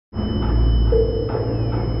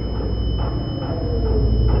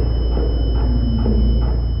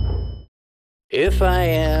If I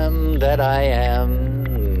am that I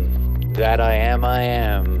am, that I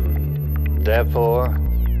am, therefore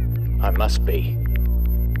I must be.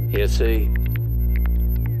 You see,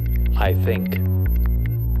 I think.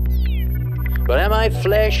 But am I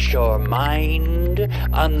flesh or mind?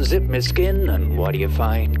 Unzip my skin and what do you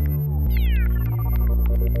find?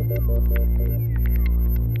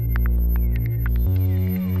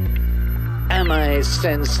 Am I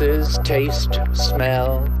senses, taste,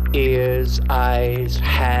 smell, ears, eyes,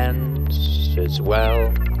 hands as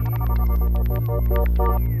well?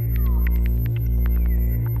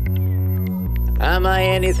 Am I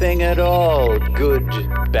anything at all? Good,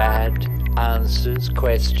 bad, answers,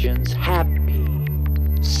 questions, happy,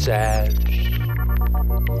 sad?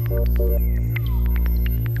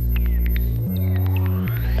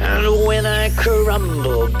 And when I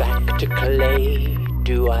crumble back to clay,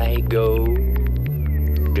 do I go?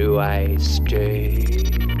 Do I stay?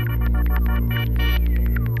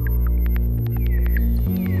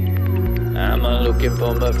 Am I looking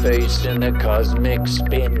for my face in a cosmic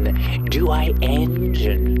spin? Do I end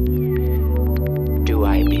and do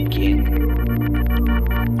I begin?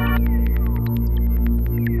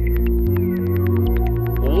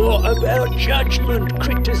 What about judgment,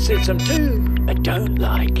 criticism too? I don't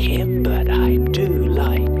like him, but I do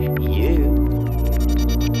like you.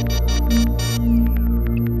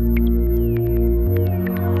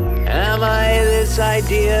 Am I this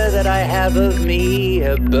idea that I have of me,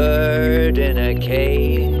 a bird in a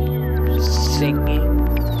cage, singing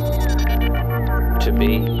to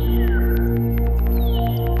be?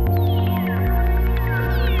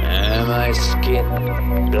 Am I skin,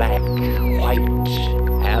 black, white?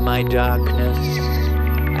 Am I darkness?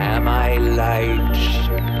 Am I light?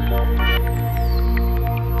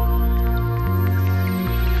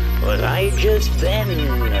 Was I just then,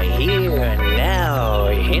 here and now,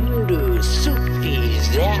 Hindu, Sufi,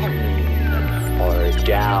 Zen, or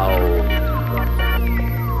Tao?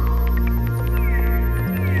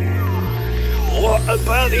 What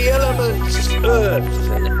about the elements?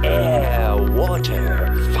 Earth and air,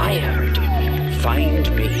 water, fire. Find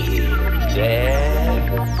me there.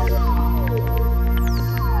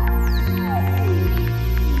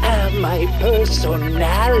 My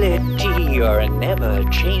personality or a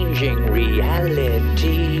never-changing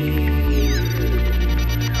reality?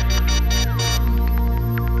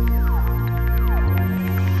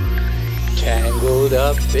 Tangled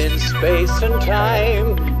up in space and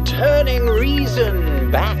time, turning reason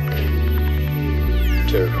back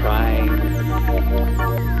to crime.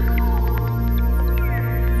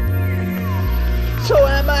 So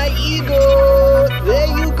am I ego? There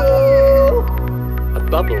you go. A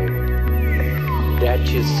bubble that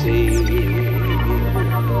you see.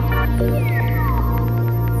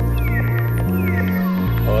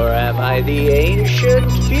 Or am I the ancient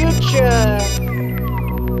future?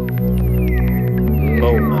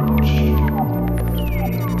 Moment,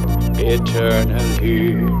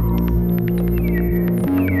 eternally.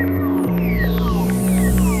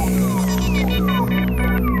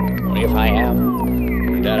 If I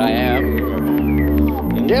am that I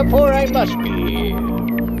am, therefore I must be.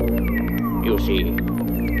 You see.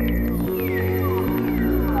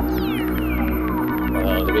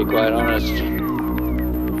 Well, to be quite honest, I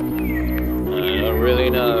don't really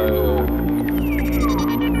know.